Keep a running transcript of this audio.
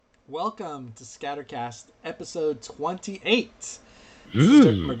Welcome to Scattercast, episode 28. This is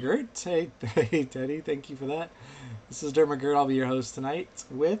Dirk Ooh, McGirt. Hey, Teddy, thank you for that. This is Dirk McGirt. I'll be your host tonight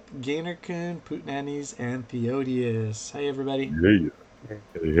with Gainer Kun, Pootanannies, and Theodius. Hey, everybody. yeah.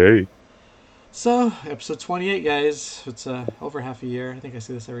 Hey, hey. So, episode 28, guys. It's over half a year. I think I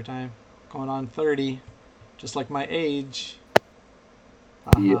say this every time. Going on 30, just like my age.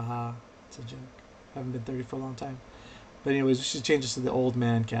 Ha Yeah. ha ha. It's a joke. Haven't been 30 for a long time. But, anyways, we should change this to the old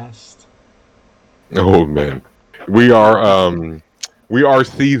man cast. Oh man, we are we are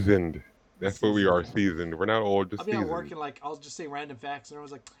seasoned. That's what we Seasoned. are. Seasoned. We're not old, I'll just be at work seasoned. and I'll just say random facts, and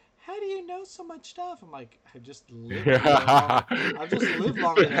everyone's like, "How do you know so much stuff?" I'm like, "I just lived here long. I've just lived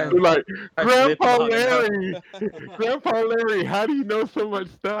long enough." We're like I've lived Grandpa long enough. Larry. Grandpa Larry, how do you know so much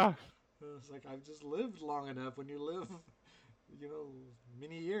stuff? It's like I've just lived long enough. When you live, you know,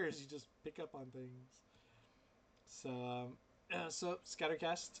 many years, you just pick up on things. So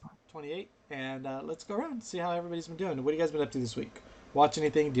Scattercast 28, and let's go around and see how everybody's been doing. What have you guys been up to this week? Watch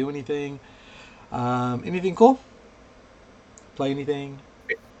anything? Do anything? Anything cool? Play anything?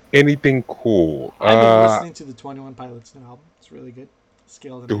 Anything cool? I've been listening to the 21 Pilots new album. It's really good.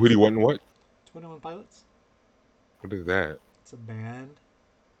 Scale of the The Hoodie Nation. what and what? 21 Pilots. What is that? It's a band.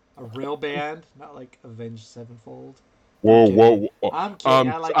 A real band, not like Avenged Sevenfold. I'm Whoa, whoa, kidding. whoa. I'm kidding.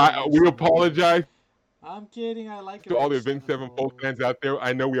 I like Avenged We Sevenfold. apologize I'm kidding. I like to all the Avenged Event Sevenfold Sevenfold. fans out there.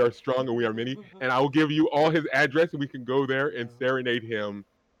 I know we are strong and we are many, and I will give you all his address, and we can go there and Yeah, serenade him.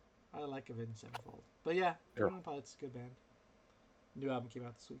 I like Avenged Sevenfold. But yeah, 21 Pilots is a good band. New album came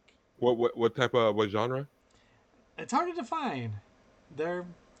out this week. What type of what genre? It's hard to define. They're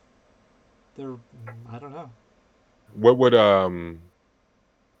they're I don't know. What would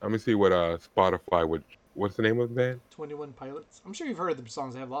Let me see what Spotify would. What's the name of the band? 21 Pilots. I'm sure you've heard of the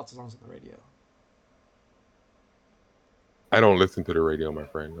songs. They have lots of songs on the radio. I don't listen to the radio, my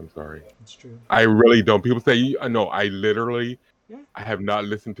friend. I'm sorry. It's true. I really don't. People say, no, I literally, Yeah. I have not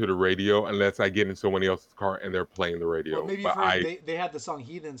listened to the radio unless I get in someone else's car and they're playing the Well, radio. maybe you've But heard they had the song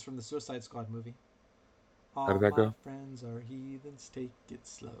 "Heathens" from the Suicide Squad movie. how does All that my go? friends are heathens. Take it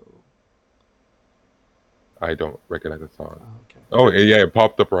slow. I don't recognize the song. Oh, okay. Oh, yeah, it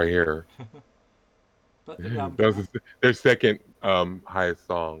popped up right here. But the new album came That's out. their second highest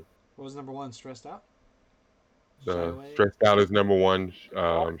song. What was number one? Stressed out. Shy The away. Stressed Out is number one.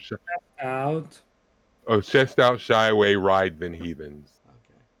 Out. Stressed Out, Shy Away, Ride, then Heathens.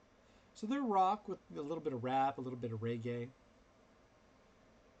 Okay. So they're rock with a little bit of rap, a little bit of reggae,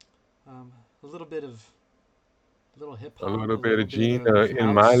 a little bit of little hip A hop, a little bit little of bit Gina of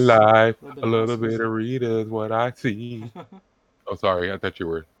in my house, life. a little bit A of house little bit music. of Rita's what I see. Oh, sorry. I thought you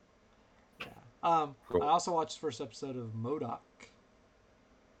were. Yeah. I Cool. also watched the first episode of Modoc.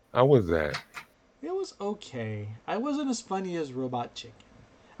 How was that? It was okay. I wasn't as funny as Robot Chicken.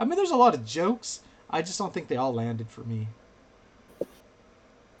 I mean, there's a lot of jokes. I just don't think they all landed for me.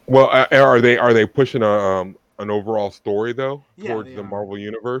 Well, are they pushing an overall story though Yeah, towards they the are. Marvel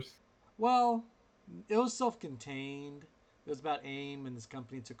universe? Well, it was self-contained. It was about AIM, and this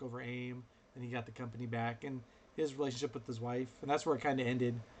company took over AIM, and he got the company back, and his relationship with his wife, and that's where it kind of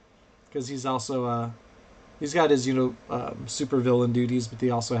ended, because he's also he's got his super villain duties, but he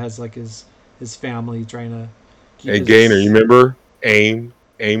also has like his family trying to keep Hey, Gainer, you his. remember AIM?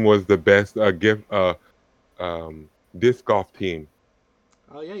 AIM was the best gift disc golf team.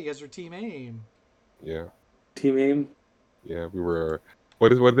 Oh yeah, you guys are Team AIM. Yeah, Team Aim. yeah, we were. What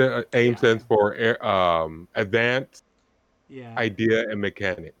the AIM Yeah, stands for? Advanced yeah, Idea and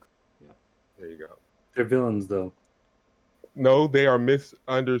Mechanics. yeah. There you go. They're villains though. No, they are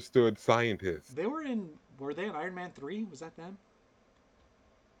misunderstood scientists. They were in. Were they in Iron Man 3? Was that them?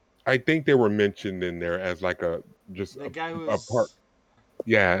 I think they were mentioned in there as like a just The guy who a part. was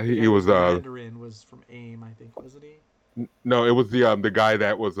Yeah, the he guy who was was the Mandarin was from AIM, I think, wasn't he? no, it was the guy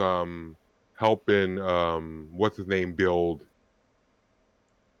that was helping what's his name build.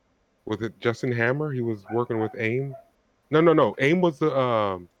 Was it Justin Hammer? He was working with AIM. No, no, no. AIM was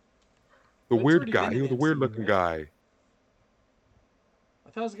the But it's weird already been guy. in He the was a weird MCU, looking right? guy. I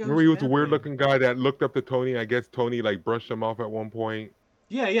thought it was the guy who Remember, was he the was a weird Mandarin. looking guy that looked up to Tony. I guess Tony like brushed him off at one point.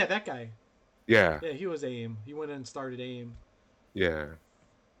 Yeah, yeah, that guy. Yeah, Yeah, he was AIM. He went in and started AIM. yeah.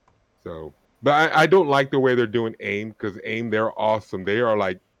 So, but I don't like the way they're doing AIM because AIM they're awesome. They are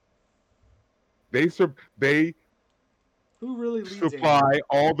like they Who really leads AIM? supply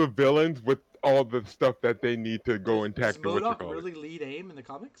all the villains with all the stuff that they need to go and Does tackle what you Modoc call it. really lead AIM in the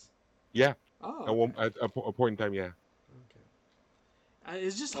comics? Yeah, Oh, at okay. one a point in time, yeah. Okay.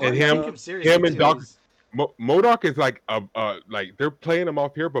 It's just Oh And hard to take yeah. him seriously him and too. Doc He's Modoc is like like they're playing him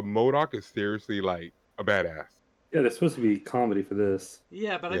off here, but Modoc is seriously like a badass. Yeah, there's supposed to be comedy for this.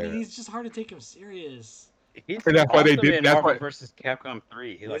 Yeah, but I mean, Yeah. he's just hard to take him serious. He's And that's why they awesome did. in That's Marvel why. vs. Capcom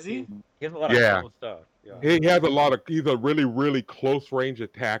 3. Is he? He has a lot of Yeah. cool stuff. Yeah. He has a lot of. He's a really, really close range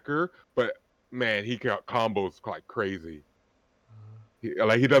attacker, but man, he got combos like crazy. He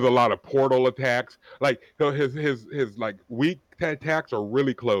does a lot of portal attacks. Like his like weak attacks are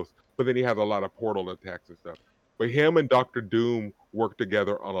really close, but then he has a lot of portal attacks and stuff. But him and Doctor Doom work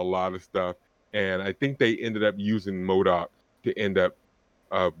together on a lot of stuff, and I think they ended up using MODOK to end up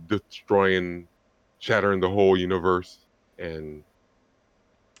destroying, shattering the whole universe, and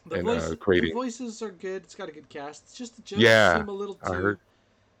The creating. voices are good. It's got a good cast. It's just the jokes Yeah, seem I heard.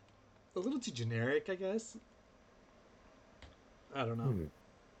 a little too generic, I guess. I don't know. Hmm.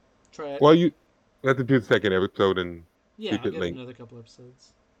 Try it. Well, you have to do the second episode and Yeah, keep I'll it give it linked. another couple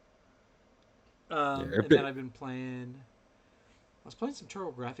episodes. Yeah, And then I've been playing. I was playing some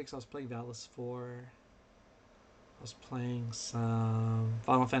Turbo Graphics. I was playing Valis 4. I was playing some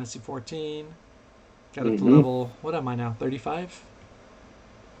Final Fantasy 14. Got up to level. What am I now? 35.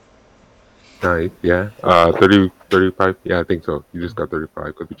 Nice, yeah. 30, 35. Yeah, I think so. You just got 35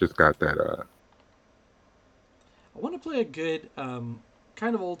 because you just got that. I want to play a good,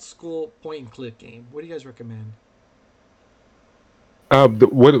 kind of old school point and click game. What do you guys recommend? The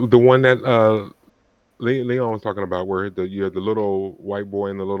one that Leon was talking about, where you have the little white boy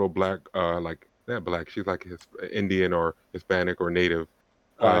and the little black, like not black. She's like his Indian or Hispanic or Native.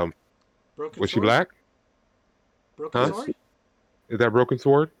 Black. Broken Was she Sword? black? Broken Huh? Sword? Is that Broken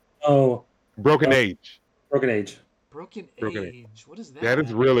Sword? Oh, Broken Age. Broken Age. Broken Broken Age. What is that? That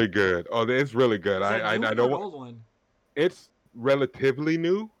is really good. Oh, it's really good. Is that I new I one or don't an want. old one? It's relatively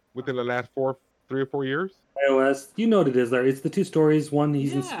new within the last 3 or 4 years. iOS. You know what it is, Larry. It's the two stories. One,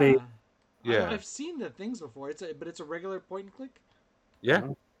 he's in space. Yeah. I've seen the things before. But it's a regular point and click. Yeah.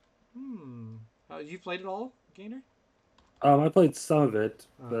 You played it all, Gainer? I played some of it,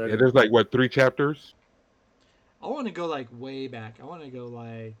 but Yeah, there's like what 3 chapters. I want to go like way back. I want to go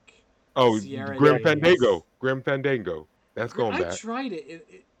like Oh, Sierra Grim days. Fandango. Grim Fandango. That's going I back. tried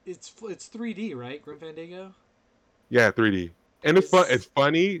it. It's 3D, right? Grim Fandango. Yeah, 3D. And it's fun. It's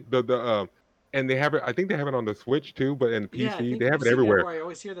funny. And they have it. I think they have it on the Switch too, but in the PC Yeah, I think they have I've it seen everywhere. I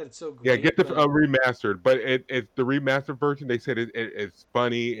always hear that it's so great. Yeah, get the but remastered. But it's the remastered version. They said it's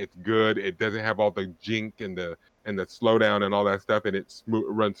funny. It's good. It doesn't have all the jink and the slowdown and all that stuff, and it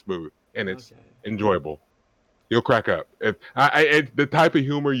runs smooth and it's enjoyable. You'll crack up. If it's the type of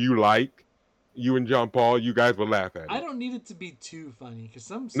humor you like, you and John Paul, you guys will laugh at it. I don't need it to be too funny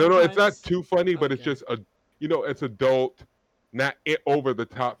because No, it's not too funny, but it's just it's adult, not over the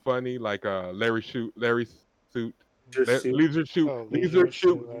top funny like Leisure Suit Larry, but just when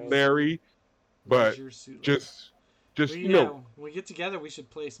we get together, we should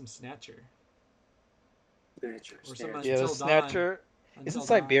play some Snatcher. Or some Yeah, the Snatcher. Isn't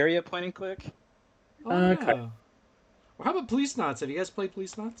Siberia point and click? Oh, yeah. Or how about Police Knots? Have you guys played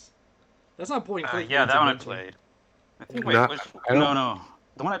Police Knots? That's not point and click. Yeah, that one I played. I think. Wait, no.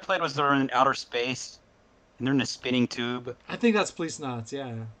 The one I played was they're in outer space, and they're in a spinning tube. I think that's Police Knots.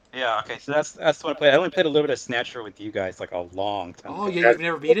 Yeah. Yeah. Okay. So that's the one I played. I only played a little bit of Snatcher with you guys like a long time. Oh yeah, you've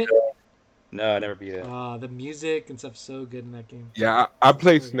never beat it? No, I never beat it. The music and stuff's so good in that game. Yeah, I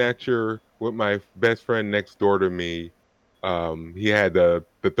played Snatcher with my best friend next door to me. He had the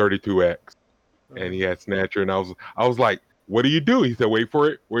 32X, and he had Snatcher, and I was like, "What do you do?" He said, "Wait for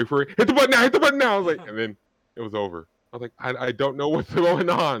it, hit the button now." I was like, and then it was over. I was like, I don't know what's going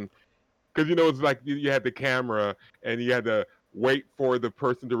on, because it's like you had the camera and you had to wait for the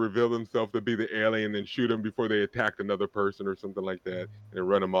person to reveal themselves to be the alien and shoot them before they attacked another person or something like that, and then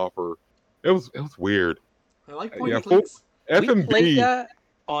run them off. Or it was weird. I like point and clicks. We played that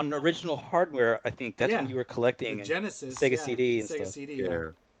on original hardware. I think that's when you were collecting the Genesis, Sega CD and Sega stuff. CD,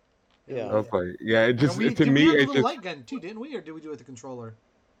 yeah. I was like, it just we to me had a it's little just light gun too, didn't we? Or did we do it with the controller?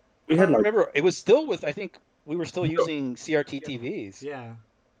 We had remember it was still with. I think we were still using CRT TVs. Yeah.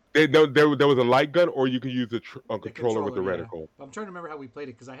 There was a light gun, or you could use a controller with the reticle. I'm trying to remember how we played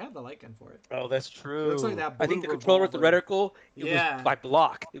it because I had the light gun for it. Oh, that's true. It looks like that blue I think the controller with the reticle, it was like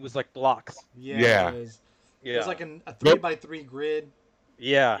block. It was like blocks. Yeah. It was like a 3x3 grid.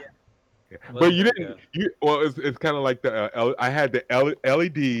 Yeah. But you didn't. It's kind of like the I had the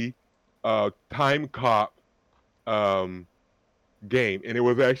LED Time Cop game, and it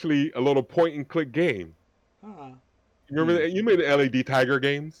was actually a little point and click game. Huh. Remember that you made the LED Tiger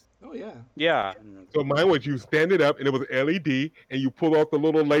games? Oh yeah. Yeah. So mine was you stand it up and it was LED, and you pull off the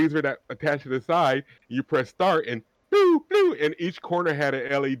little laser that attached to the side. You press start and blue, blue, and each corner had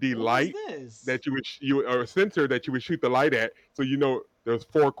an LED light that you or a sensor that you would shoot the light at. So there's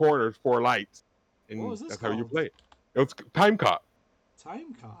 4 corners, 4 lights, What and was this that's how you called? play it. It was Time Cop.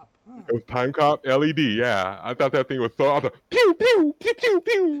 Time Cop. Huh. It was Time Cop LED. Yeah, I thought that thing was so awesome. Pew pew pew pew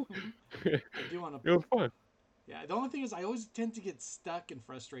pew. I do want to. It was fun. Yeah, the only thing is, I always tend to get stuck and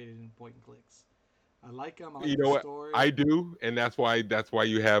frustrated in point and clicks. I like them. I You like the know what? story. I do, and that's why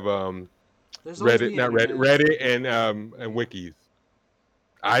you have There's always Reddit, the not Reddit, internet. Reddit The people. and Yeah. wikis.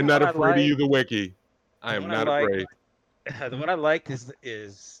 The I'm one not I afraid to like, use a wiki. I the am one I not like, afraid. the one I liked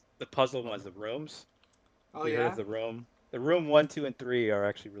is the puzzle ones, the rooms. Oh You heard yeah. of the room? The room 1, 2, and 3 are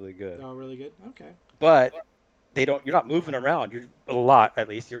actually really good. Oh, really good. Okay. But they don't. You're not moving around. You're a lot, at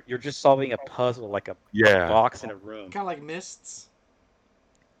least. You're just solving a puzzle, like a Yeah. box in a room. Kind of like Mists.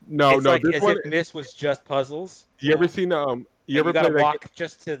 No, It's no. like This as one. if Myst was just puzzles, You ever Yeah. seen You and you ever got to play that game? walk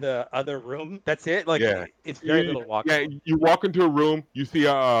just to the other room. That's it. Like Yeah. it's very You, little walking. yeah. You walk into a room. You see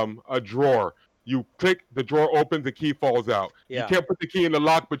a drawer. You click. The drawer opens. The key falls out. You Yeah. can't put the key in the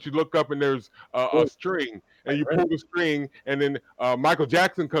lock, but you look up and there's a string, and you pull the string, and then Michael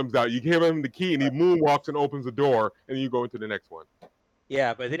Jackson comes out. You give him the key, and he moonwalks and opens the door, and then you go into the next one.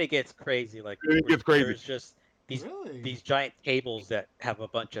 Yeah, but then it gets crazy. Like Then it gets crazy. there's just Really. these giant tables that have a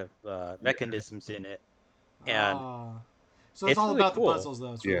bunch of mechanisms in it, and So it's all really about cool. the puzzles,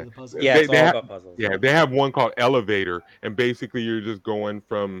 though. It's really Yeah. the puzzles. Yeah, They- it's they all have- about puzzles. Yeah, they have one called Elevator, and basically you're just going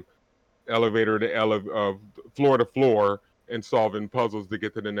from elevator to floor to floor and solving puzzles to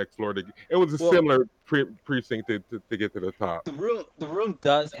get to the next floor. It was a Well- similar precinct to get to the top. The room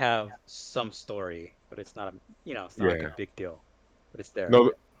does have some story, but it's not it's not like Yeah. a big deal. But it's there.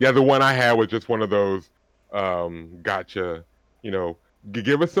 No, yeah, the one I had was just one of those gotcha.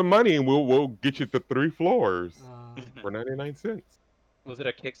 Give us some money and we'll get you to 3 floors for 99 cents. Was it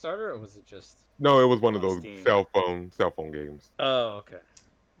a Kickstarter or was it just? No, it was one of On those Steam. cell phone games. Oh, okay.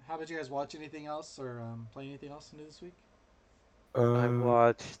 How about you guys watch anything else or play anything else new this week? I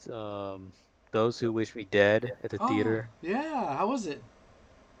watched Those Who Wish Me Dead at the theater. Yeah. How was it?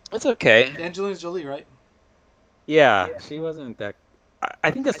 It's okay. Angelina Jolie, right? Yeah, she wasn't that. I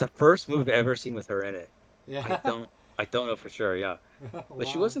think that's the first movie I've ever seen with her in it. Yeah. I don't know for sure. Yeah, but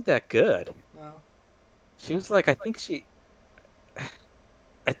she Wow. wasn't that good. No. She was like, I think she.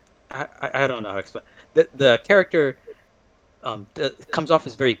 I don't know how to explain. The character comes off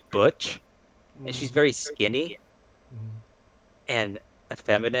as very butch, and she's very skinny and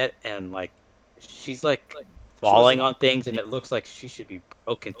effeminate, and like she's like falling on things, and it looks like she should be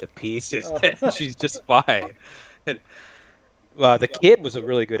broken to pieces. And she's just fine. And the kid was a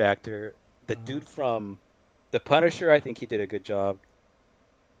really good actor. The dude from The Punisher, I think he did a good job.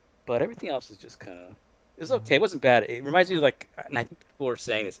 But everything else is just kind of. It was okay. It wasn't bad. It reminds me of like, and I think people were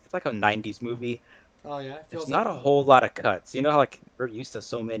saying this. It's like a '90s movie. Oh yeah. There's not a whole lot of cuts. You know how like we're used to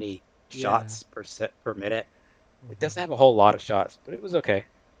so many shots per minute. It doesn't have a whole lot of shots, but it was okay.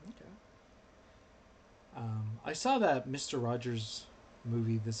 Okay. I saw that Mr. Rogers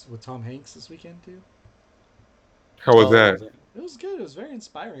movie with Tom Hanks this weekend too. How was that? It was good. It was very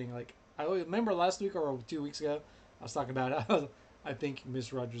inspiring. Like I remember last week or 2 weeks ago, I was talking about how I think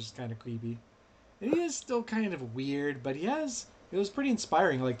Mr. Rogers is kind of creepy. And he is still kind of weird, but it was pretty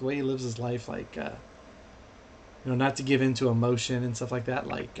inspiring, like the way he lives his life, like not to give in to emotion and stuff like that,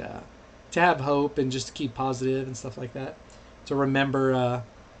 like to have hope and just to keep positive and stuff like that. To remember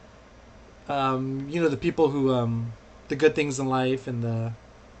the people who the good things in life and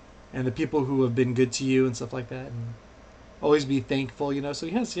the people who have been good to you and stuff like that, and always be thankful, so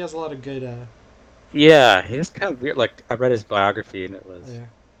he has a lot of good Yeah, it's kind of weird. Like I read his biography, and it was. yeah.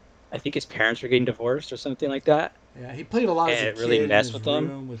 I think his parents were getting divorced or something like that. Yeah, he played a lot as And a it really kid messed in with his them.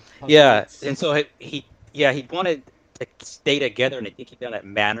 room with Yeah, puppets. and so he wanted to stay together, and I think he done at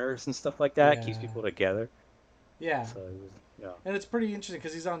manners and stuff like that. Keeps Yeah. people together. Yeah. So it was, And it's pretty interesting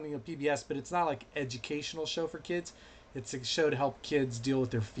because he's on PBS, but it's not like educational show for kids. It's a show to help kids deal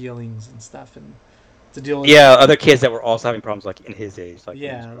with their feelings and stuff, and to deal with other kids that were also having problems like in his age.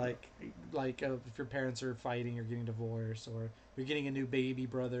 Like if your parents are fighting or getting divorced, or you're getting a new baby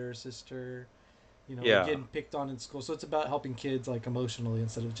brother or sister, or getting picked on in school. So it's about helping kids like emotionally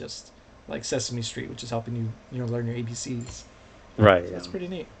instead of just like Sesame Street, which is helping you learn your ABCs. Right. So that's pretty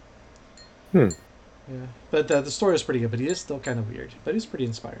neat. Hmm. Yeah, but the story is pretty good. But he is still kind of weird, but he's pretty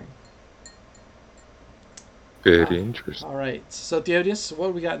inspiring. Very interesting. All right, so Theodius, what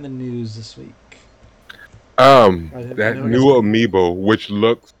do we got in the news this week? That new amiibo, which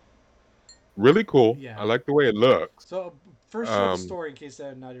looks really cool. Yeah. I like the way it looks. So first, share the story in case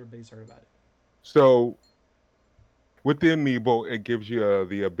not everybody's heard about it. So with the amiibo, it gives you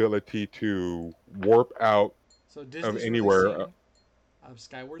the ability to warp out So Disney's anywhere. releasing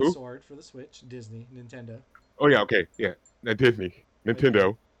Skyward Who? Sword for the Switch. Disney, Nintendo. Oh yeah, okay, yeah. Now Disney,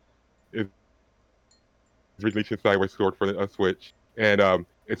 Nintendo is releasing Skyward Sword for the Switch, and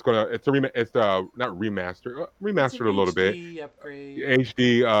it's not remastered, It's an remastered a little bit, HD upgrade.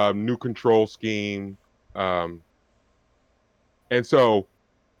 HD, new control scheme, um, and so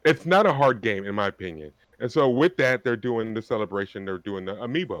it's not a hard game in my opinion. And so with that, they're doing the celebration. They're doing the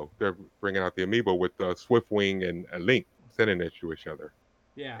amiibo. They're bringing out the amiibo with Swiftwing and Link sitting next to each other,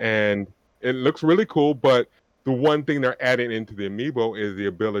 Yeah. and it looks really cool. But the one thing they're adding into the amiibo is the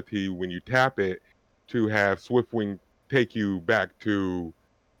ability when you tap it to have Swiftwing take you back to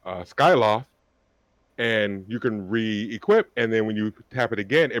Skyloft, and you can re-equip. And then when you tap it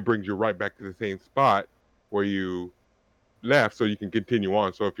again, it brings you right back to the same spot where you left, so you can continue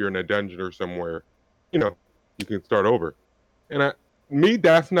on. So if you're in a dungeon or somewhere, you can start over. And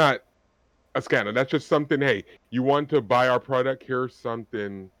that's not a scandal. That's just something. Hey, you want to buy our product? Here's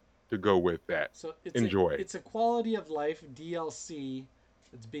something to go with that. So Enjoy. It's a quality of life DLC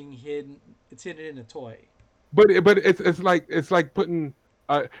that's being hidden. It's hidden in a toy. But it's like putting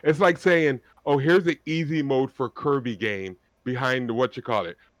it's like saying, oh, here's the easy mode for Kirby game behind what you call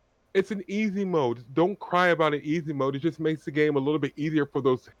it. It's an easy mode. Don't cry about an easy mode. It just makes the game a little bit easier for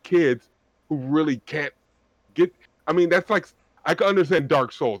those kids who really can't get. I mean, that's like, I can understand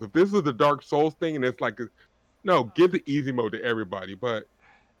Dark Souls. If this is the Dark Souls thing and it's like, no, give the easy mode to everybody. But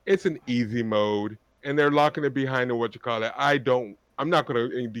it's an easy mode, and they're locking it behind what you call it. I'm not going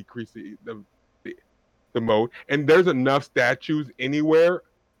to decrease the mode. And there's enough statues anywhere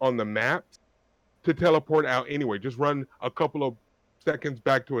on the map to teleport out anyway. Just run a couple of seconds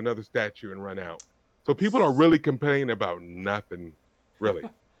back to another statue and run out. So people are really complaining about nothing, really.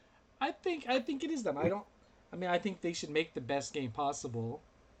 I think it is them. I think they should make the best game possible,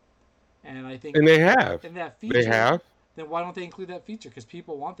 and I think. And they have. And that feature. They have. Then why don't they include that feature? Because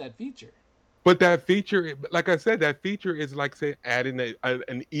people want that feature. But that feature, like I said, that feature is like, say, adding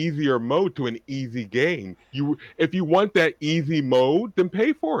an easier mode to an easy game. If you want that easy mode, then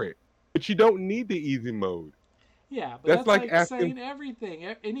pay for it. But you don't need the easy mode. Yeah, but that's like saying everything.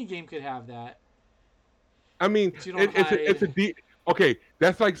 Any game could have that. I mean, okay.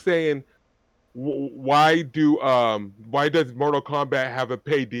 That's like saying, why does Mortal Kombat have a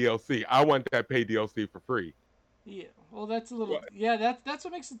paid DLC? I want that paid DLC for free. Yeah, well, that's a little. Yeah, that's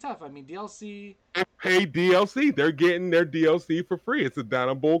what makes it tough. I mean, DLC. Paid DLC. They're getting their DLC for free. It's a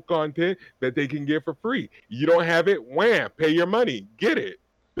downloadable content that they can get for free. You don't have it? Wham! Pay your money. Get it.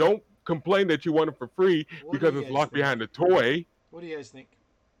 Don't complain that you want it for free because it's locked behind a toy. What do you guys think?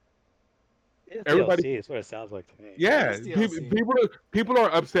 Everybody, DLC is what it sounds like to me. Yeah, people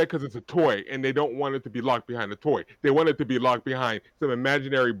are upset because it's a toy and they don't want it to be locked behind a toy. They want it to be locked behind some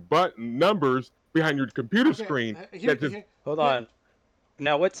imaginary button numbers behind your computer screen. Hold on.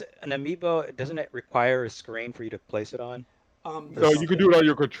 Now, what's an amiibo? Doesn't it require a screen for you to place it on? So you can do it on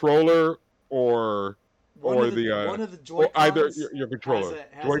your controller or one of the Joy-Cons, or either your controller.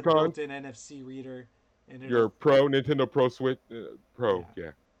 Has a built-in NFC reader. And your Nintendo Pro Switch Pro,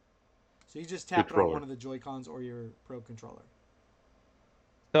 yeah. So you just tap it on one of the Joy-Cons or your Pro controller.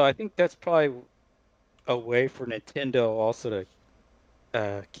 So I think that's probably a way for Nintendo also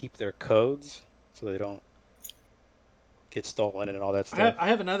to keep their codes so they don't get stolen and all that stuff. I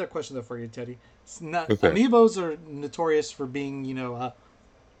have another question though for you, Teddy. Amiibos are notorious for being,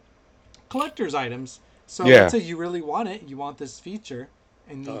 collector's items. So let's say you really want it, you want this feature,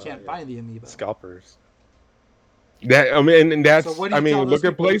 and you can't buy the amiibo. Scalpers. Look at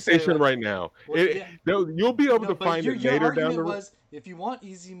PlayStation right now. You'll be able to find it later down the road. If you want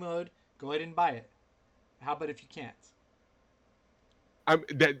easy mode, go ahead and buy it. How about if you can't?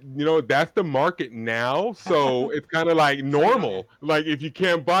 That's the market now, so it's kind of like normal. Like if you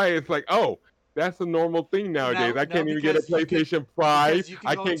can't buy it, it's like, oh, that's a normal thing nowadays. I can't even get a PlayStation 5.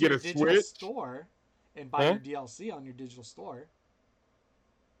 I can't get a Switch. Store and buy your DLC on your digital store.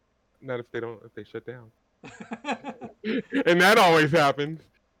 Not if they shut down. And that always happens.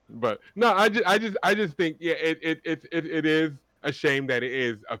 But no, I just think it is a shame that it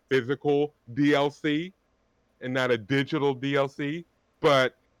is a physical DLC and not a digital DLC.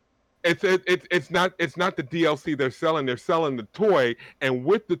 But it's not the DLC they're selling. They're selling the toy, and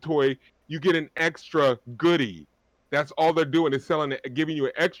with the toy you get an extra goodie. That's all they're doing is selling it, giving you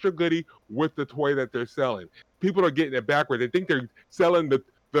an extra goodie with the toy that they're selling. People are getting it backwards. They think they're selling the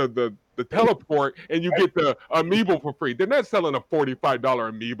teleport and you get the amiibo for free. They're not selling a $45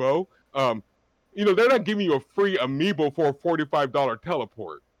 amiibo. They're not giving you a free amiibo for a $45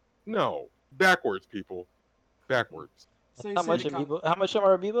 teleport. No, backwards, people, backwards. So how much are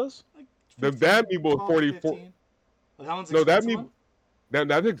amiibos? Like that amiibo is 44. No, that's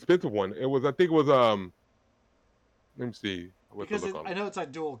an expensive one. It was, I think it was let me see. Because I know it's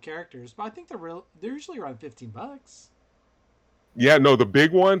like dual characters, but I think they're usually around $15. Yeah, no, the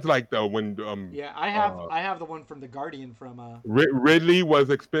big ones like the when Yeah, I have the one from the Guardian from Ridley was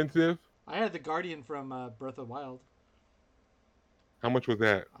expensive. I had the Guardian from Breath of the Wild. How much was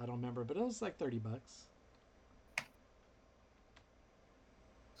that? I don't remember, but it was like $30.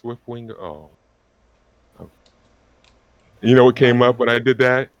 Swiftwing. Oh. You know what came up when I did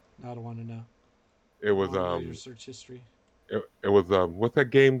that? I don't want to know. It was your search history. It was what's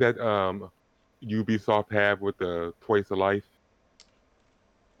that game that Ubisoft had with the Toys to Life?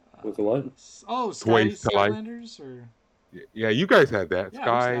 With the what? Oh, Toys to Life. Skylanders or Yeah, you guys had that. yeah,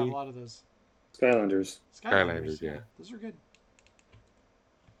 we used to have a lot of those. Skylanders. Skylanders, yeah. Those are good.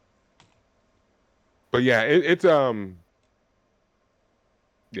 But yeah, it's yeah.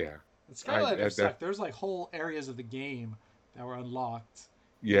 And Skylanders sucked. There's like whole areas of the game that were unlocked.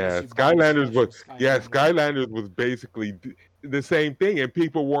 Yeah, Skylanders was basically the same thing, and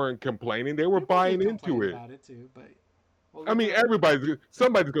people weren't complaining; they were buying into it. About it too, but I mean,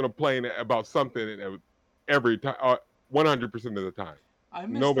 somebody's gonna complain about something every time, 100% of the time. I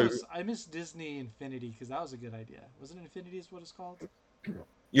miss Disney Infinity because that was a good idea. Wasn't it Infinity is what it's called?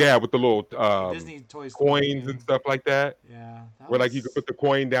 Yeah, with the little Disney toys, coins and stuff like that. Yeah, where like you could put the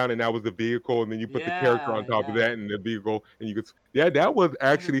coin down and that was the vehicle, and then you put the character on top of that and the vehicle, and you could. Yeah, that was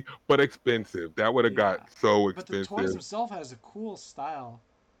actually, but expensive. That would have got so expensive. But the toys themselves has a cool style.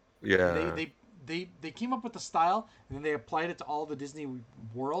 Yeah. They came up with the style and then they applied it to all the Disney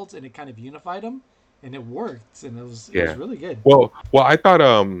worlds and it kind of unified them and it worked and it was really good. Well, I thought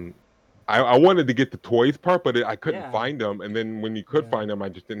I wanted to get the toys part, but I couldn't find them. And then when you could find them, I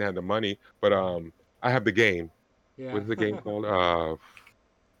just didn't have the money. But I have the game. Yeah. What's the game called? Oh,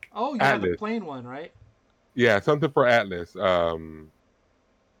 you Atlas. have the plain one, right? Yeah, something for Atlas.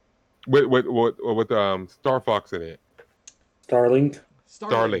 With Star Fox in it. Starlink.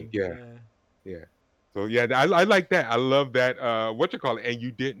 Starlink. Yeah. So yeah, I like that. I love that. What you call it? And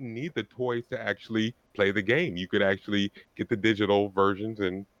you didn't need the toys to actually play the game. You could actually get the digital versions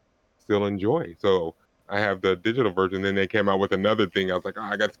and still enjoy. So I have the digital version. Then they came out with another thing. I was like,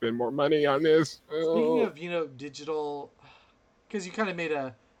 I got to spend more money on this. Speaking of digital, because you kind of made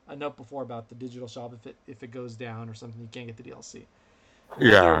a note before about the digital shop if it goes down or something, you can't get the DLC.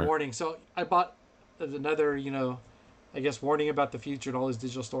 Another warning. So I bought another I guess warning about the future and all these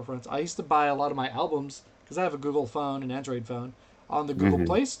digital storefronts. I used to buy a lot of my albums because I have a Google phone, an Android phone, on the Google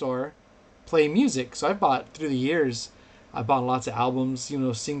Play Store, play music. So I bought through the years. I bought lots of albums,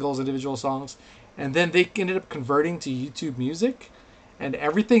 singles, individual songs, and then they ended up converting to YouTube Music, and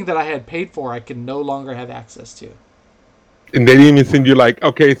everything that I had paid for, I can no longer have access to. And they didn't even send you like,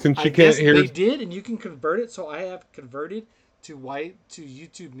 okay, since you can't hear. They did, and you can convert it. So I have converted to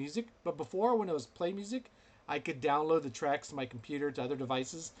YouTube Music, but before when it was Play Music, I could download the tracks to my computer to other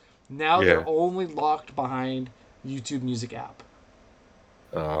devices. Now they're only locked behind YouTube Music app.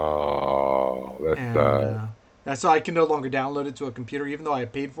 Oh, that's so I can no longer download it to a computer, even though I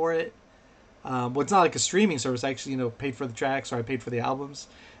paid for it. Well, it's not like a streaming service. I actually, paid for the tracks or I paid for the albums.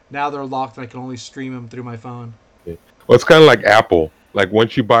 Now they're locked, and I can only stream them through my phone. Well, it's kind of like Apple. Like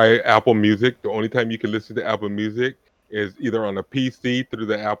once you buy Apple Music, the only time you can listen to Apple Music is either on a PC through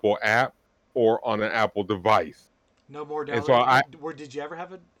the Apple app or on an Apple device. No more download. So did you ever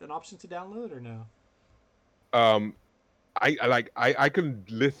have an option to download or no? I can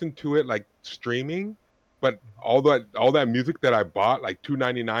listen to it like streaming, but all that music that I bought, like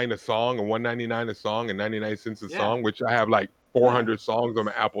 $2.99 a song and $1.99 a song and 99 cents a song, which I have like 400 songs on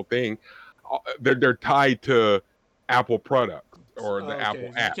my Apple thing, they're tied to Apple products or the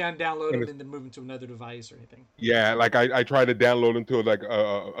Apple app. You can't download them and then move them to another device or anything. Yeah, like I try to download them to like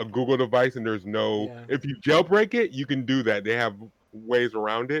a Google device, and there's no. Yeah. If you jailbreak it, you can do that. They have ways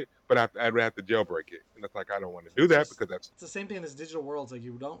around it, but I'd have to jailbreak it, and it's like I don't want to do that because it's the same thing in this digital world. It's like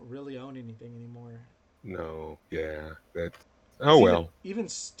you don't really own anything anymore. No, yeah, that's Even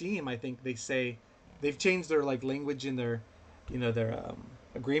Steam, I think they say they've changed their like language in their, their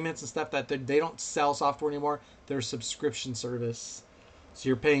agreements and stuff that they don't sell software anymore. They're a subscription service, so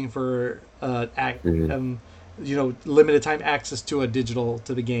you're paying for limited time access to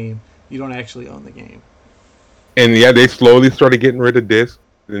the game. You don't actually own the game. And yeah, they slowly started getting rid of discs,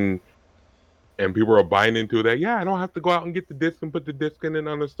 and people are buying into that. Yeah, I don't have to go out and get the disc and put the disc in and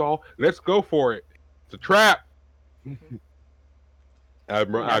uninstall. Let's go for it. It's a trap.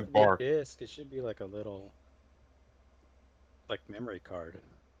 I'd bark. Disc. It should be like a little, like memory card.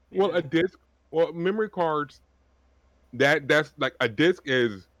 Well, a disc. Well, memory cards. That's like a disc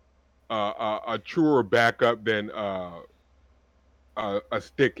is a truer backup than a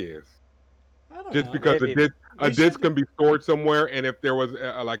stick is. I don't just know. because A They disc should- can be stored somewhere, and if there was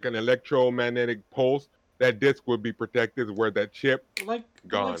like an electromagnetic pulse, that disc would be protected. Where that chip like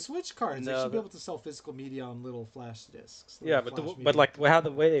gone. Switch cards. They No, should be but- able to sell physical media on little flash discs. Yeah, little but flash but media. like how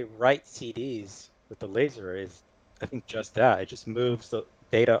the way they write CDs with the laser is, I think just that. It just moves the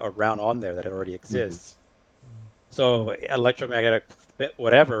data around on there that it already exists. So electromagnetic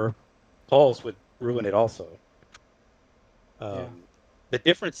whatever pulse would ruin it also. Yeah. The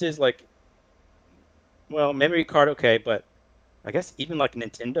difference is like, well, memory card okay, but I guess even like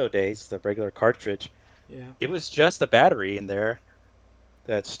Nintendo days, the regular cartridge, Yeah. it was just a battery in there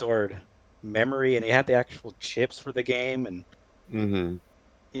that stored memory, and it had the actual chips for the game, and Mm-hmm.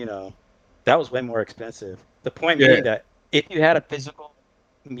 you know, that was way more expensive. The point Yeah. being that if you had a physical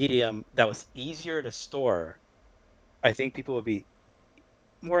medium that was easier to store, I think people would be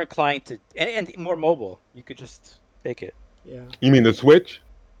more inclined to and more mobile. You could just take it. Yeah. You mean the Switch?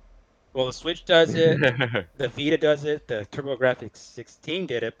 Well, the Switch does it. The Vita does it. The TurboGrafx 16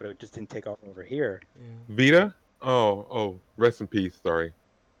 did it, but it just didn't take off over here. Yeah. Vita? Oh, rest in peace. Sorry.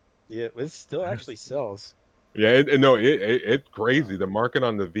 Yeah, it still actually sells. Yeah, it's crazy. The market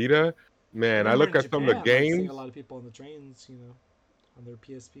on the Vita, man. I remember look in at some of the Japan, like, seeing games. a lot of people on the trains, on their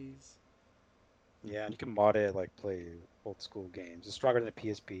PSPs. Yeah, and you can mod it, like play old school games. It's stronger than the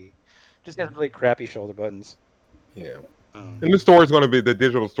PSP. Just has really crappy shoulder buttons. Yeah. Um, And the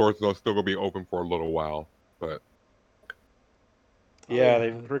digital store is still gonna be open for a little while, but yeah, yeah,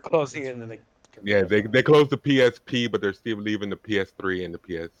 they were closing it, and then right. yeah, they closed the PSP, but they're still leaving the PS3 and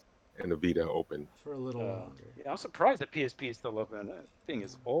the Vita open. For a little longer. yeah, I'm surprised that PSP is still open. That thing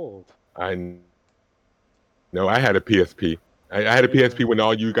is old. I know I had a PSP. I had a Yeah. PSP when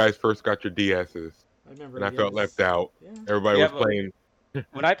all you guys first got your DSs, I remember. and I felt yes. left out. Yeah. Everybody Yeah, was but- playing.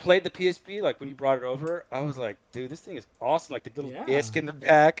 When I played the PSP, like when you brought it over, I was like, dude, this thing is awesome. Like the little Yeah. disc in the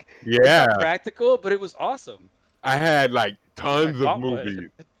back. It's Yeah, not practical, but it was awesome. I had like tons I of bought one. movies,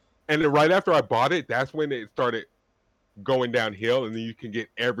 and then right after I bought it, that's when it started going downhill, and then you can get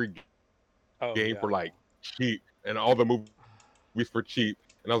every Oh, game yeah. for like cheap, and all the movies for cheap.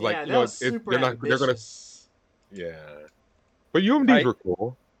 And I was Yeah, like, that you know, was super they're not. They're gonna. ambitious. Yeah, but UMDs I- were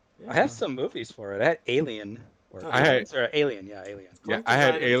cool. I had some movies for it. I had Alien. Or I had- or Alien, yeah, Alien. Yeah, Collector's I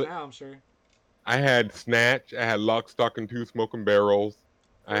had items now, I'm sure. I had Snatch. I had Lock, Stock, and Two Smoking Barrels.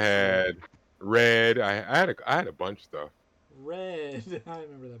 I had Red. I had a bunch of stuff. Red. I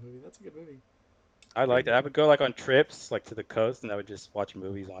remember that movie. That's a good movie. I liked it. I would go like on trips, like to the coast, and I would just watch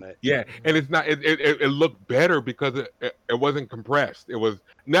movies on it. Yeah, and it's not. It looked better because it wasn't compressed. It was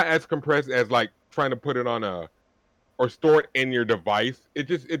not as compressed as like trying to put it on or store it in your device. It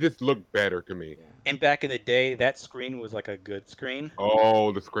just looked better to me. Yeah. And back in the day, that screen was like a good screen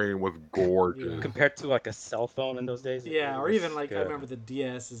Oh, the screen was gorgeous. Yeah. compared to like a cell phone in those days. Yeah, it or was even like I good. remember the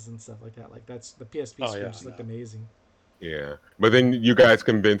DSs and stuff like that. Like that's the PSP Oh, screen yeah, just I looked know. amazing. Yeah, but then you guys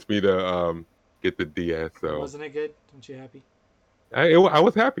convinced me to get the DS. So Wasn't it good? Weren't you happy? I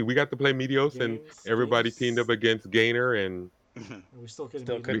was happy. We got to play Medios, and Games, everybody games. teamed up against Gainer, and We still couldn't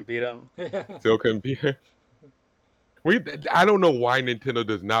Still beat couldn't beat them. it. still couldn't be. I don't know why Nintendo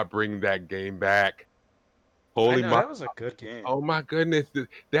does not bring that game back. Holy that was a good game. Oh my goodness,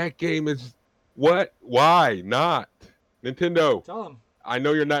 that game is what? Why not? Nintendo, Tell him. I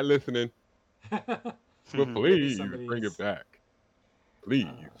know you're not listening, but please somebody bring is. it back. Please,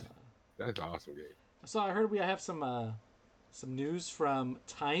 that's an awesome game. So I heard we have some news from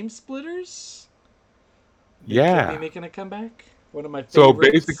Time Splitters. They could Yeah. be making a comeback. One of my So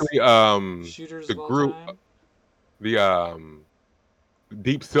favorites. basically, shooters the of all group, time. the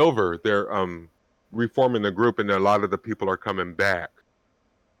Deep Silver, they're reforming the group, and a lot of the people are coming back,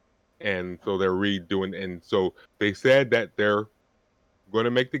 and so they're redoing. And so they said that they're going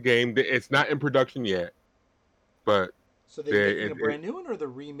to make the game. It's not in production yet, but So they're making a brand new one, or they're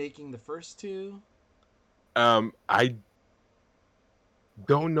remaking the first two? I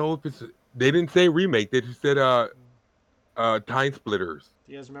don't know if it's. They didn't say remake. They just said Time Splitters.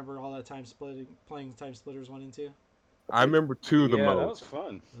 Do you guys remember all that playing Time Splitters 1 and 2? I remember two the yeah, most. that was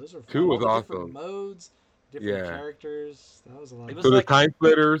fun. Those are fun. Two was All the different awesome. modes, different Yeah. characters. That was a lot It of was So fun. like-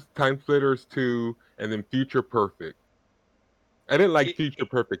 the Time Splitters 2, and then Future Perfect. I didn't like It- Future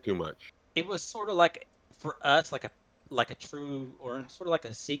Perfect too much. It was sort of like for us, like a true or sort of like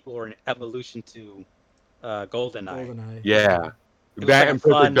a sequel or an evolution to GoldenEye. GoldenEye. Yeah, It was that like a and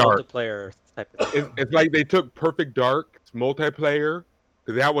Perfect fun Dark. multiplayer type of thing. It's like they took Perfect Dark multiplayer,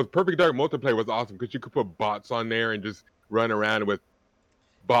 because that was Perfect Dark multiplayer was awesome because you could put bots on there and just run around with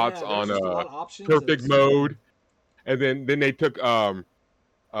bots Yeah, on there's just a lot of options. perfect It's- mode, and then they took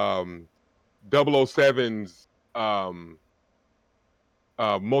 007's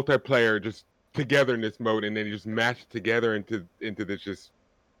multiplayer, just togetherness mode, and then you just mash it together into this just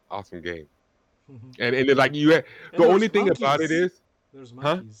awesome game. And it's like the only thing about it is, there's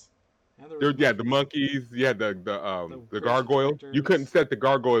huh? monkeys. And there There, was yeah, the monkeys, yeah, the creature gargoyles. You couldn't directors. set the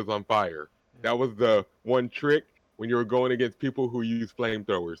gargoyles on fire. Yeah. That was the one trick when you were going against people who use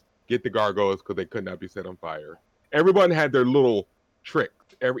flamethrowers. Get the gargoyles because they could not be set on fire. Everyone had their little tricks.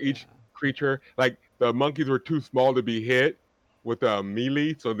 Each creature, like the monkeys were too small to be hit with a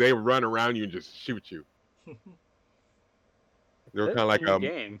melee, so they would run around you and just shoot you. They were kind of like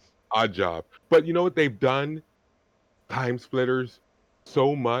game. Odd Job. But you know what they've done? Time Splitters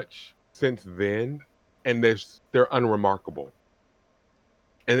so much since then, and they're unremarkable.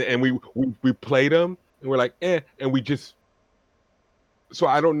 And we played them and we're like, and we just. So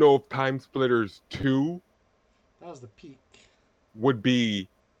I don't know if Time Splitters 2 That was the peak. would be,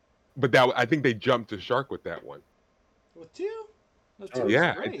 but I think they jumped to shark with that one. With 2? No, 2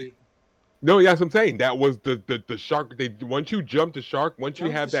 yeah, was great. No, yeah, that's what I'm saying. That was the shark. Once you jump to shark, once Jump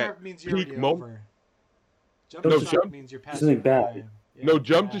you have to that shark means you're peak already moment. over. Jump to shark means you're past your prime. Yeah, no,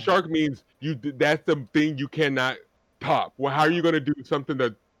 jump to shark means that's the thing you cannot top. Well, how are you going to do something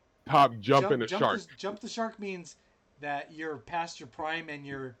to top jumping a shark? Jump to shark means that you're past your prime and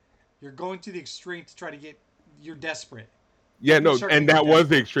you're going to the extreme to try to get. You're desperate. Yeah, no, and that was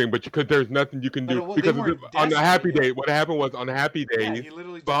the extreme, but because there's nothing you can do. Because on the Happy Day, what happened was on the Happy Day,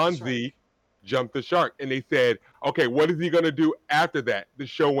 Fonzie jumped the shark, and they said, "Okay, what is he going to do after that?" The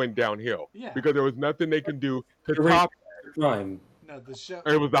show went downhill. Yeah. Because there was nothing they can do to top prime. No, the show.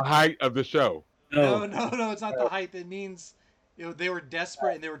 It was the height of the show. No, it's not the height. It means they were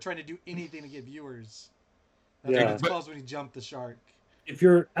desperate and they were trying to do anything to get viewers. That's what it's called when you jump the shark. If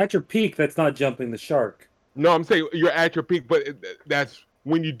you're at your peak, that's not jumping the shark. No, I'm saying you're at your peak, but that's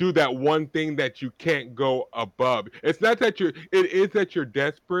when you do that one thing that you can't go above. It's not that it is that you're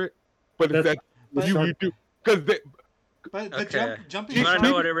desperate, but it's that you do because But jumping. Do you want to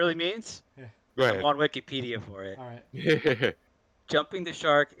know what it really means? Yeah. Go ahead. I'm on Wikipedia for it. All right. Yeah. Jumping the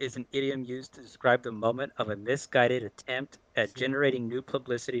shark is an idiom used to describe the moment of a misguided attempt at generating new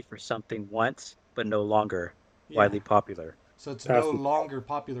publicity for something once but no longer widely popular. So it's no longer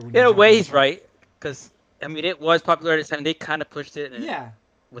popular. In a way, he's right, because I mean it was popular at the time. They kind of pushed it.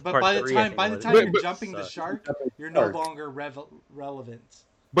 But by the time you're jumping the shark, you're no longer relevant.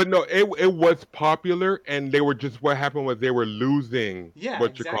 But no, it was popular, and they were just what happened was they were losing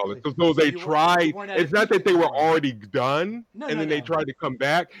what you call it. So they tried. It's not that they were already done, and then they tried to come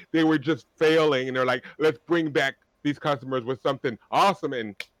back. They were just failing, and they're like, let's bring back these customers with something awesome,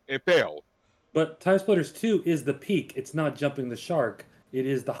 and it failed. But Time Splitters 2 is the peak. It's not jumping the shark. It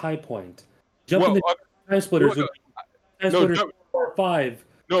is the high point. Jumping the Time Splitters would be Time Splitters 4 or 5.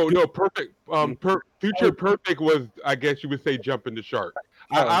 No, perfect. Future Perfect was, I guess you would say, jumping the shark.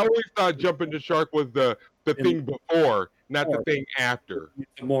 I always thought jumping the shark was the thing before, not the thing after.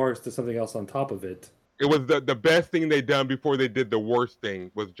 More to something else on top of it. It was the best thing they done before they did the worst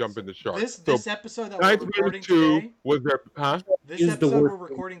thing was jumping the shark. This episode that we're recording today was there, huh? This episode we're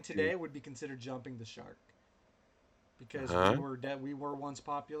recording today would be considered jumping the shark because we were once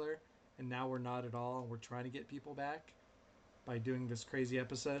popular and now we're not at all. And we're trying to get people back by doing this crazy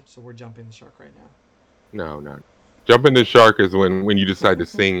episode, so we're jumping the shark right now. No. Jumping the shark is when you decide to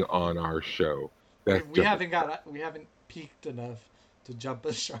sing on our show. We haven't peaked enough to jump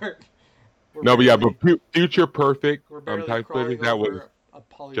the shark. But Future Perfect, Time Splitters, that was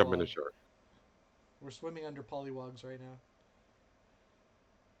jumping the shark. We're swimming under polywogs right now.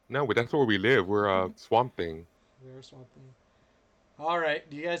 No, but that's where we live. We're Swamp Thing. We're Swamp Thing. All right,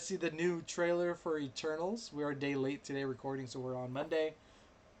 do you guys see the new trailer for Eternals? We are a day late today recording, so we're on Monday.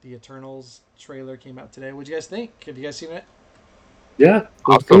 The Eternals trailer came out today. What'd you guys think? Have you guys seen it? Yeah.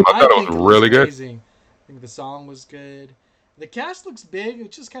 Awesome. I thought it was really good. Amazing. I think the song was good. The cast looks big,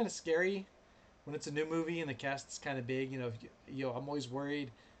 which is kind of scary when it's a new movie and the cast is kind of big. I'm always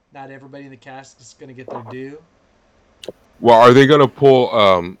worried not everybody in the cast is going to get their due. Well, are they going to pull?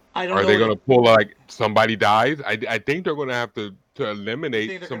 I don't know. Are they going to pull like somebody dies? I think they're going to have to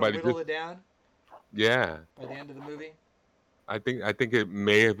eliminate somebody. Whittle it down. Yeah. By the end of the movie. I think it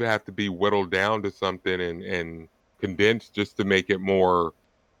may have to be whittled down to something and condensed just to make it more.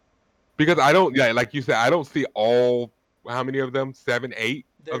 Because like you said, I don't see all. How many of them? 7, 8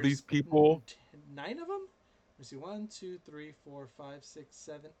 of these people. 9 of them. Let me see. 1, 2, 3, 4, 5, 6,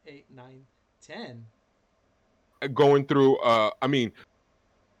 7, 8, 9, 10. Going through. I mean.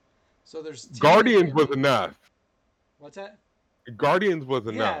 So there's 10 Guardians was enough. What's that? Guardians was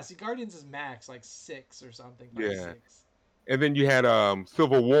enough. Yeah, see, Guardians is max like 6 or something. 6. And then you had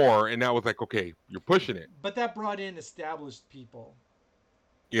Civil War, and that was like, okay, you're pushing it. But that brought in established people.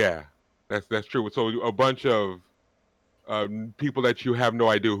 Yeah, That's true. So a bunch of people that you have no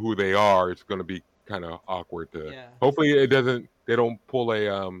idea who they are. It's going to be kind of awkward to. Yeah. Hopefully, it doesn't. They don't pull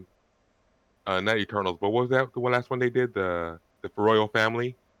a not Eternals, but what was that? The last one they did, the Royal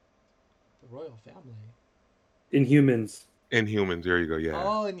Family. The Royal Family. Inhumans. Inhumans. There you go. Yeah.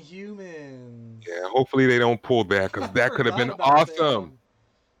 Oh, Inhumans. Yeah. Hopefully they don't pull that because that could have been awesome.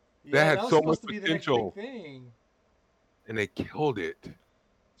 Yeah, that had so much to be potential, the next big thing. And they killed it.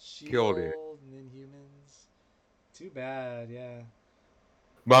 Killed it. And Inhumans. Too bad. Yeah.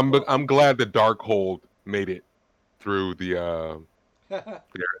 But I'm glad the Darkhold made it through the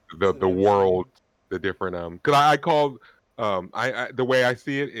world, the different because I called I the way I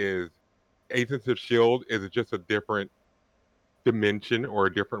see it is Agents of Shield is just a different dimension or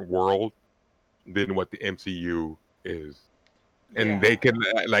a different world than what the MCU is, and they can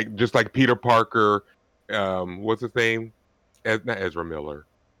like just like Peter Parker, what's his name? Not Ezra Miller.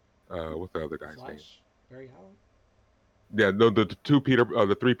 What's the other guy's name? Barry Howard. Yeah,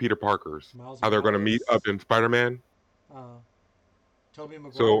 the three Peter Parkers. How they're going to meet up in Spider-Man. Tobey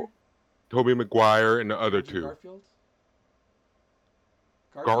Maguire. So, Tobey Maguire and the other two.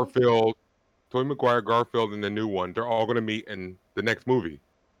 Garfield. Tobey Maguire, Garfield, and the new one. They're all going to meet in the next movie.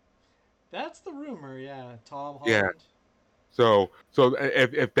 That's the rumor, yeah. Tom Holland. Yeah. So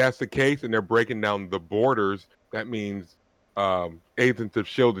if that's the case and they're breaking down the borders, that means Agents of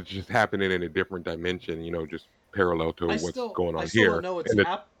Shield is just happening in a different dimension. Just parallel to what's going on here. Don't know what's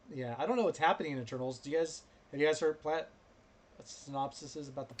yeah, I don't know what's happening in Eternals. Have you guys heard synopsises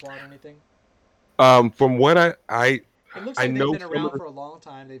about the plot or anything? From what it looks like they've been around for a long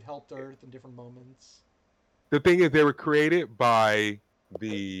time. They've helped Earth in different moments. The thing is, they were created by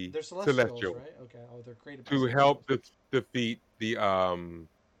they're Celestials, right? Okay. Oh, they're created to help defeat the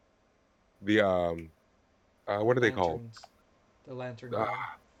what are they called? The Lantern.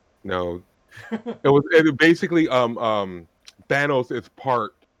 No, it basically Thanos is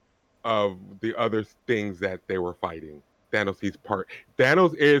part of the other things that they were fighting. Thanos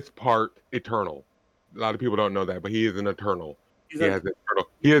is part Eternal. A lot of people don't know that, but he is an Eternal. He has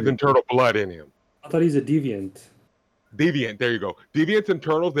Eternal blood in him. I thought he's a deviant. Deviant, there you go. Deviants and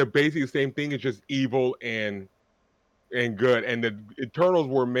Eternals, they're basically the same thing. It's just evil and good. And the Eternals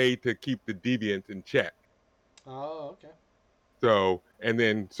were made to keep the Deviants in check. Oh, okay. So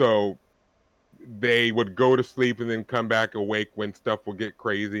they would go to sleep and then come back awake when stuff would get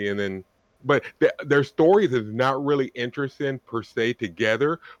crazy, and then but their stories is not really interesting per se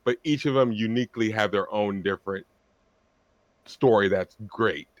together, but each of them uniquely have their own different story that's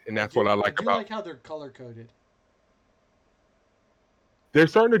great, and that's what I like about. I like how they're color coded. They're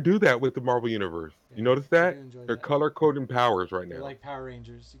starting to do that with the Marvel Universe. Yeah, you notice that? They're color coding powers right now. They're like Power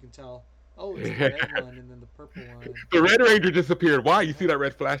Rangers. You can tell. Oh, it's the red one and then the purple one. The Red Ranger just appeared. Why? You see that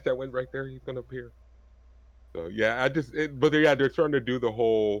red flash that went right there? He's gonna appear. So yeah, they're starting to do the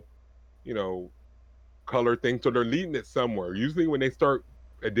whole, color thing. So they're leading it somewhere. Usually when they start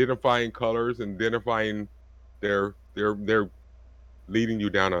identifying colors and identifying, they're leading you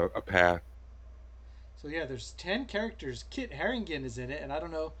down a path. So yeah, there's 10 characters. Kit Harington is in it, and I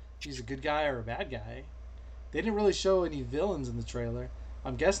don't know if he's a good guy or a bad guy. They didn't really show any villains in the trailer.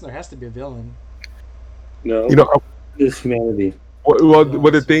 I'm guessing there has to be a villain. No, it's humanity. Well,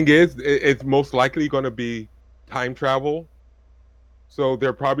 the thing is, it's most likely going to be time travel. So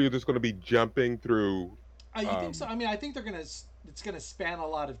they're probably just going to be jumping through. You think so? I mean, I think it's gonna span a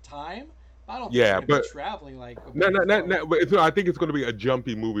lot of time. I don't think they're going to be traveling like. No. But I think it's going to be a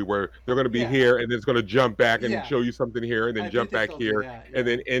jumpy movie where they're going to be here and then it's going to jump back and show you something here and then jump back here and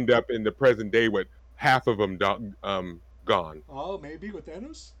then end up in the present day with half of them gone. Oh, maybe with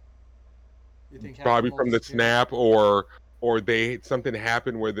Thanos. You think probably from the snap or something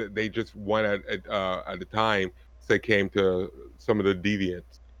happened where they just one at a time. So they came to some of the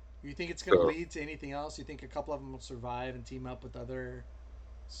deviants. You think it's going to lead to anything else? You think a couple of them will survive and team up with other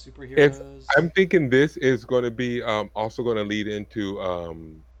superheroes? I'm thinking this is going to be also going to lead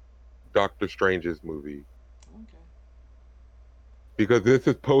into Doctor Strange's movie. Okay. Because this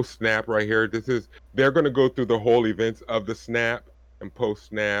is post snap right here. They're going to go through the whole events of the snap and post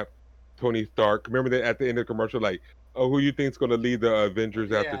snap. Tony Stark. Remember that at the end of the commercial, like, oh, who you think's going to lead the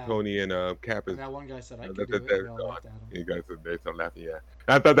Avengers after Tony and Cap is? And that one guy said, "I can do it." You guys they started laughing. Yeah,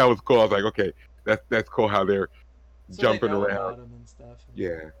 I thought that was cool. I was like, okay, that's cool how they're jumping around and stuff.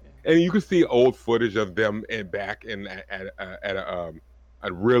 And you can see old footage of them back in at a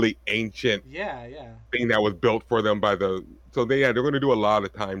really ancient thing that was built for them by the. So they're going to do a lot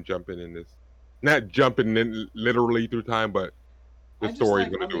of time jumping in this, not jumping in literally through time, but the story is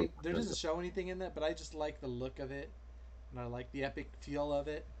going to do. There doesn't show anything in that, but I just like the look of it, and I like the epic feel of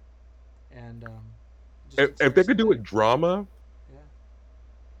it. and if they could do it drama,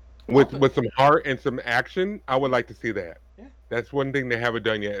 with some heart and some action, I would like to see that. Yeah. That's one thing they haven't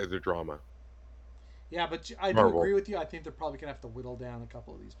done yet is a drama. Yeah, but I do agree with you. I think they're probably gonna have to whittle down a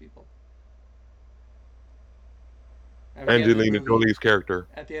couple of these people. Angelina Jolie's character.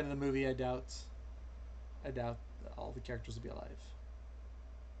 At the end of the movie, I doubt all the characters will be alive.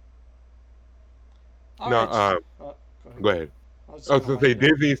 Go ahead. I was going to say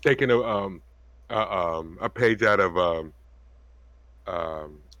Disney's taking a page out of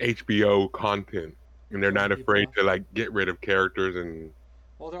HBO content, and they're not afraid to like get rid of characters and.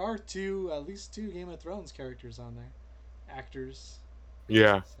 Well, there are at least two Game of Thrones characters on there, actors.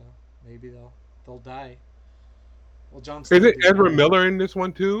 Yeah. So maybe they'll die. Well, Jon Snow. Is it Ezra Miller in this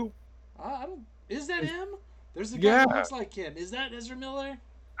one too? I don't. Is that him? There's a guy who looks like him. Is that Ezra Miller?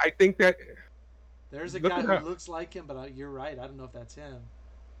 I think that. There's a guy who looks like him, but you're right. I don't know if that's him.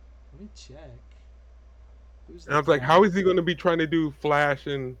 Let me check. And I was like, how is he going to be trying to do Flash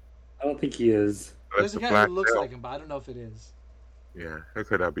and? I don't think he is. There's a guy who looks like him, but I don't know if it is. Yeah, I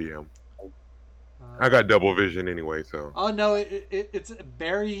said that'd be him. I got double vision anyway, so. Oh no, it's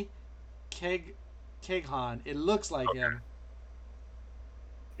Barry Keoghan. It looks like him.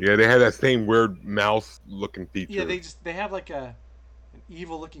 Yeah, they have that same weird mouse-looking feature. Yeah, they have like an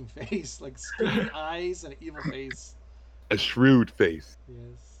evil-looking face, like squinty eyes and an evil face. A shrewd face.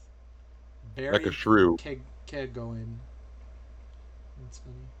 Yes. Barry like a shrew. Keoghan. That's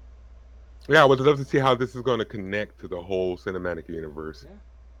funny. Yeah, I would love to see how this is going to connect to the whole cinematic universe.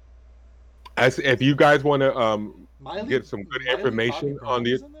 Yeah. If you guys want to get some good information on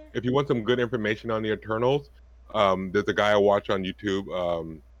if you want some good information on the Eternals, there's a guy I watch on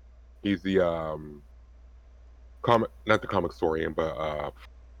YouTube. He's the not the comic historian, but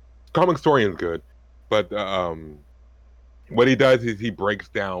comic historian's good. But what he does is he breaks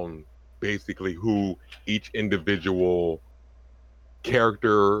down basically who each individual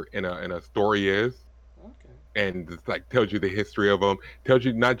character in a story is. Okay. And it's like tells you the history of them, tells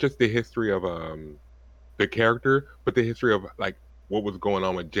you not just the history of the character, but the history of like what was going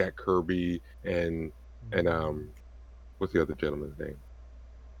on with Jack Kirby and what's the other gentleman's name?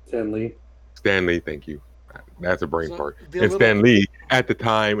 Stan Lee, thank you. That's a brain fart. And Stan Lee at the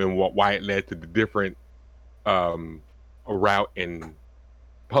time and why it led to the different route in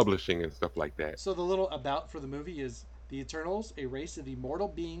publishing and stuff like that. So the little about for the movie is the Eternals, a race of immortal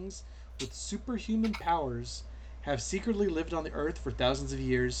beings with superhuman powers, have secretly lived on the Earth for thousands of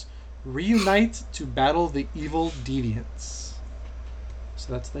years, reunite to battle the evil deviants.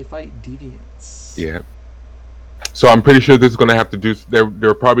 So that's they fight deviants. Yeah. So I'm pretty sure this is going to have to do.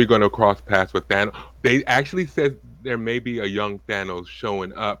 They're probably going to cross paths with Thanos. They actually said there may be a young Thanos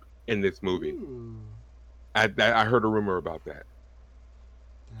showing up in this movie. I heard a rumor about that.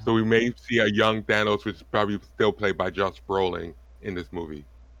 So we may see a young Thanos, which is probably still played by Josh Brolin in this movie.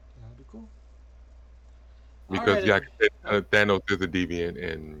 That'd be cool. Because Thanos is a deviant,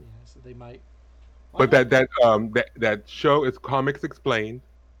 and so they might. But that show is Comics Explained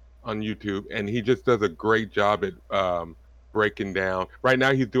on YouTube, and he just does a great job at breaking down. Right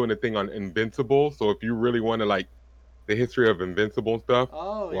now, he's doing a thing on Invincible. So if you really want to like the history of Invincible stuff,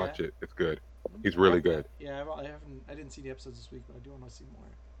 watch it. It's good. He's really good. Yeah, I didn't see the episodes this week, but I do want to see more.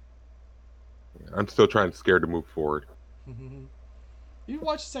 I'm still scared to move forward. You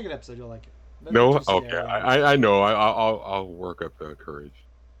watch the second episode, you'll like it. No, okay, I know. I'll work up the courage.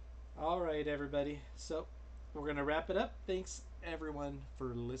 All right, everybody. So we're gonna wrap it up. Thanks everyone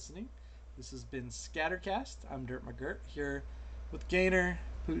for listening. This has been Scattercast. I'm Dirt McGirt here with Gainer,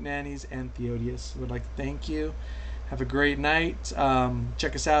 Pootanannies, and Theodius. Would like to thank you. Have a great night.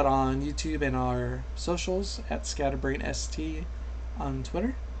 Check us out on YouTube and our socials at ScatterbrainST on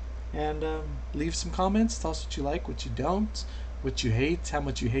Twitter. And leave some comments. Tell us what you like, what you don't, what you hate, how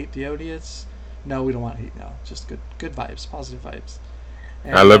much you hate Theodius. No, we don't want hate. No, just good vibes, positive vibes.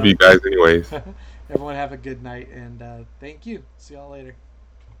 And, I love you guys anyways. Everyone have a good night, and thank you. See y'all later.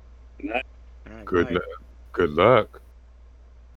 Good night. Good luck.